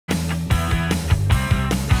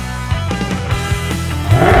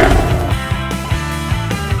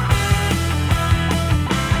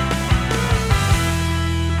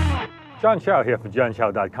John Chow here for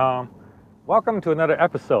johnchow.com. Welcome to another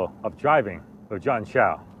episode of Driving with John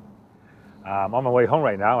Chow. I'm on my way home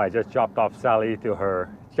right now. I just dropped off Sally to her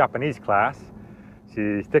Japanese class.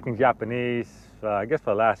 She's taking Japanese, I guess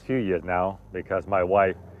for the last few years now, because my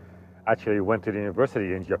wife actually went to the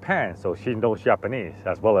university in Japan, so she knows Japanese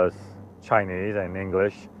as well as Chinese and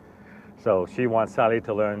English. So she wants Sally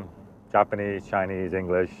to learn Japanese, Chinese,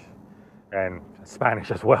 English, and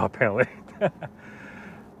Spanish as well, apparently.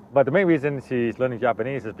 But the main reason she's learning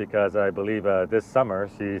Japanese is because I believe this summer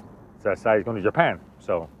she's going to Japan,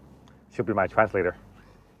 so she'll be my translator.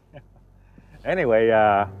 Anyway,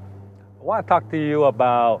 I want to talk to you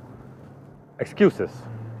about excuses.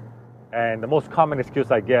 And the most common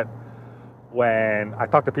excuse I get when I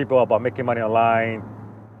talk to people about making money online,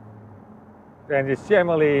 and it's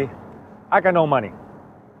generally, I got no money.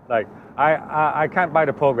 Like, I can't buy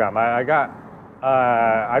the program. I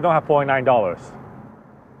don't have $49.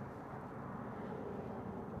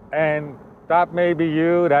 And that may be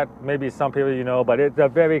you, that may be some people you know, but it's a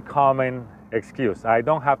very common excuse. I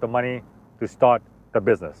don't have the money to start the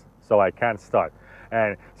business, so I can't start.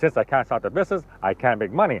 And since I can't start the business, I can't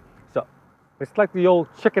make money. So it's like the old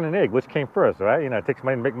chicken and egg, which came first, right? You know, it takes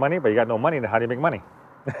money to make money, but you got no money, then how do you make money?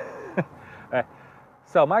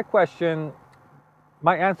 So my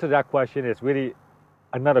answer to that question is really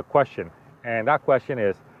another question. And that question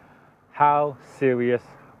is, how serious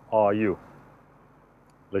are you?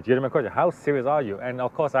 Legitimate question. How serious are you? And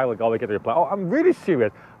of course, I would always get the reply, oh, I'm really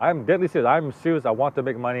serious. I'm deadly serious. I'm serious. I want to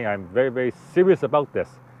make money. I'm very, very serious about this.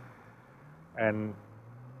 And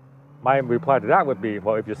my reply to that would be,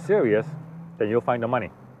 well, if you're serious, then you'll find the money.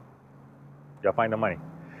 You'll find the money.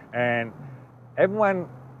 And everyone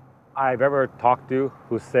I've ever talked to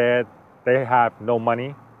who said they have no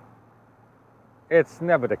money, it's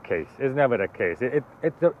never the case. It's never the case.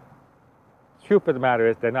 The truth of the matter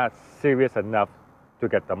is they're not serious enough to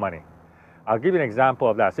get the money. I'll give you an example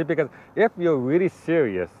of that. See, because if you're really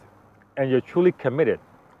serious and you're truly committed,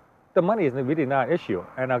 the money is really not an issue.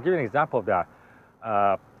 And I'll give you an example of that.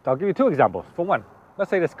 I'll give you two examples. For one, let's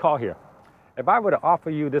say this car here. If I were to offer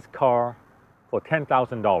you this car for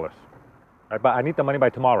 $10,000, right, but I need the money by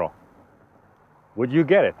tomorrow, would you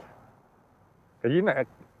get it? You know,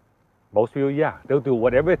 most people, yeah, they'll do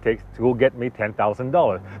whatever it takes to go get me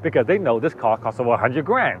 $10,000 because they know this car costs over 100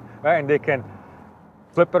 grand, right? And they can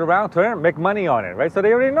flip it around, turn it, make money on it, right? So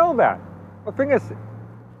they already know that. The thing is,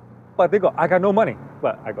 but they go, I got no money.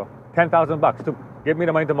 But I go, 10,000 bucks to give me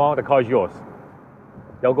the money tomorrow, the car is yours.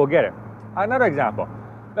 They'll go get it. Another example,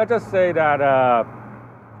 let's just say that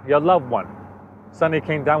your loved one suddenly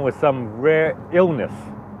came down with some rare illness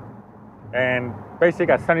and basically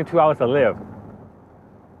got 72 hours to live.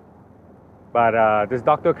 But this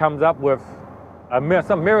doctor comes up with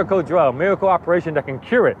some miracle drug, miracle operation that can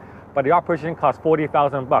cure it. But the operation costs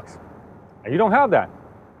 40,000 bucks. And you don't have that.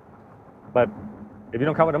 But if you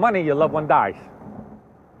don't come with the money, your loved one dies.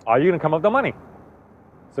 Are you going to come up with the money?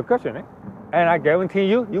 It's a question, eh? And I guarantee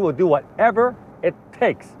you, you will do whatever it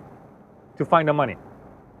takes to find the money.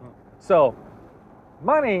 So,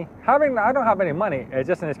 money, I don't have any money, it's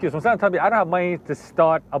just an excuse. When someone tells me I don't have money to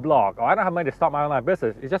start a blog, or I don't have money to start my online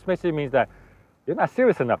business, it just basically means that you're not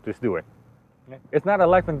serious enough to do it. It's not a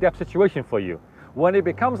life and death situation for you. When it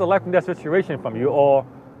becomes a life and death situation from you,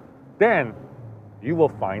 then you will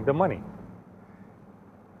find the money.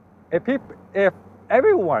 If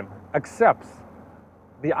everyone accepts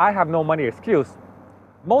the I have no money excuse,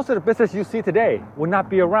 most of the business you see today will not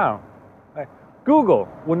be around. Right? Google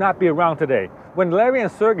will not be around today. When Larry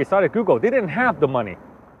and Sergey started Google, they didn't have the money.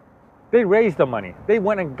 They raised the money. They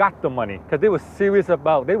went and got the money because they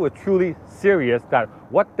were truly serious that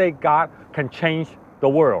what they got can change the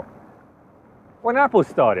world. When Apple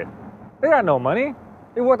started, they had no money.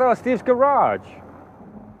 They worked out of Steve's garage.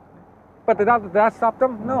 But did that stop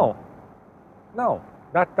them? No. No,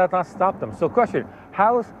 that does not stop them. So question,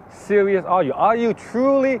 how serious are you? Are you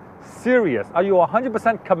truly serious? Are you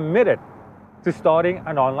 100% committed to starting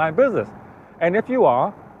an online business? And if you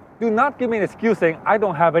are, do not give me an excuse saying, I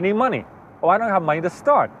don't have any money, or I don't have money to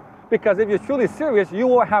start. Because if you're truly serious, you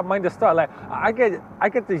will have money to start. Like, I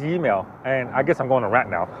get this email, and I guess I'm going to rant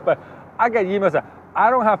now, but I get emails that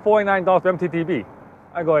I don't have $49 for MTTB.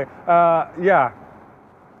 I go, yeah.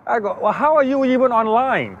 I go, well, how are you even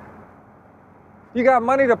online? You got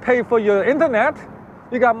money to pay for your internet.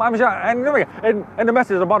 You got, and the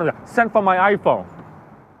message about it, sent from my iPhone.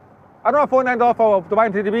 I don't have $49 to buy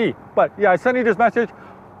MTTB, but yeah, I sent you this message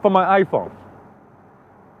from my iPhone.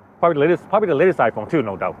 Probably the latest iPhone too,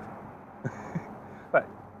 no doubt. But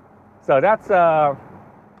so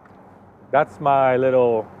that's my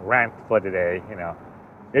little rant for today. You know,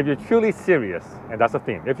 If you're truly serious, and that's the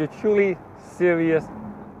theme, if you're truly serious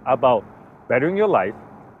about bettering your life,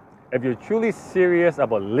 if you're truly serious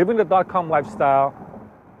about living the .com lifestyle,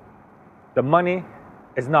 the money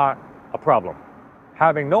is not a problem.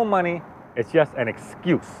 Having no money is just an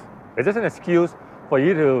excuse. It's just an excuse for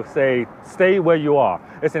you to say, stay where you are.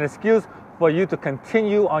 It's an excuse for you to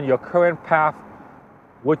continue on your current path,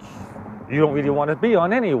 which you don't really want to be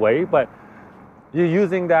on anyway, but you're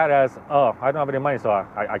using that as, oh, I don't have any money, so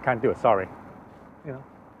I can't do it, sorry. You know,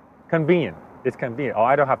 convenient. It's convenient. Oh,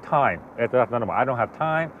 I don't have time. That's none of my, I don't have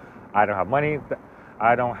time. I don't have money.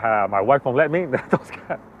 I don't have, my wife won't let me.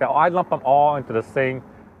 I lump them all into the same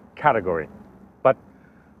category. But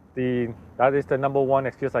that is the number one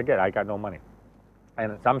excuse I get. I got no money.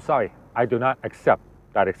 And I'm sorry, I do not accept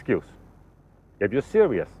that excuse. If you're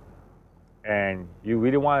serious and you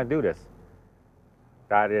really want to do this,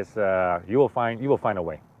 that is, you will find a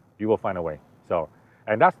way. You will find a way. So,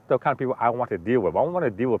 and that's the kind of people I want to deal with. I don't want to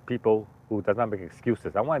deal with people who does not make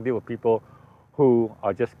excuses. I want to deal with people who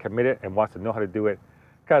are just committed and wants to know how to do it.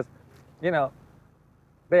 Because, you know,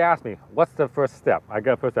 they ask me, what's the first step? I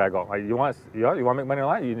go, first step, I go, you want to make money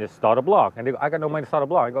online? You need to start a blog. And they go, I got no money to start a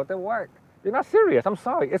blog. I go, then what? You're not serious. I'm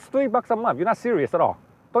sorry. It's $3 a month. You're not serious at all.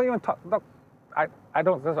 Don't even talk. Look, I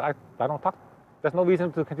don't talk. There's no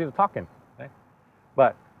reason to continue talking. Right?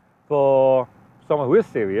 But for someone who is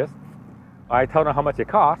serious, I tell them how much it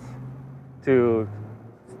costs to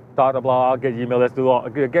start a blog, get email lists,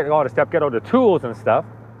 get all the steps, get all the tools and stuff,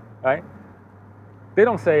 right? They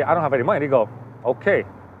don't say, I don't have any money. They go, okay,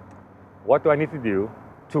 what do I need to do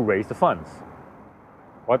to raise the funds?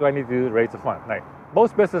 What do I need to do to raise the funds? Like,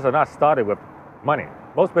 most businesses are not started with money.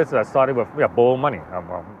 Most businesses are started with borrow money.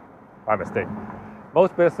 My mistake.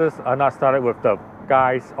 Most businesses are not started with the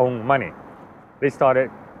guy's own money. They started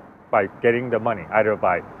by getting the money, either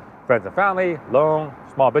by friends and family, loan,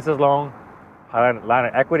 small business loan, line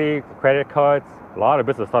of equity, credit cards. A lot of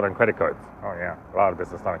businesses start on credit cards. Oh yeah, a lot of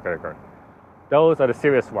businesses start on credit cards. Those are the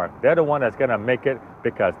serious ones. They're the one that's gonna make it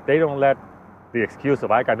because they don't let the excuse of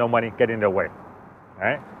I got no money get in their way. All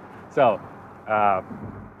right? So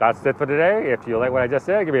that's it for today. If you like what I just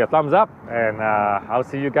said, give me a thumbs up, and I'll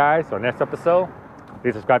see you guys on next episode.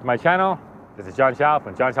 Please subscribe to my channel. This is John Chow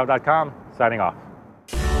from johnchow.com, signing off.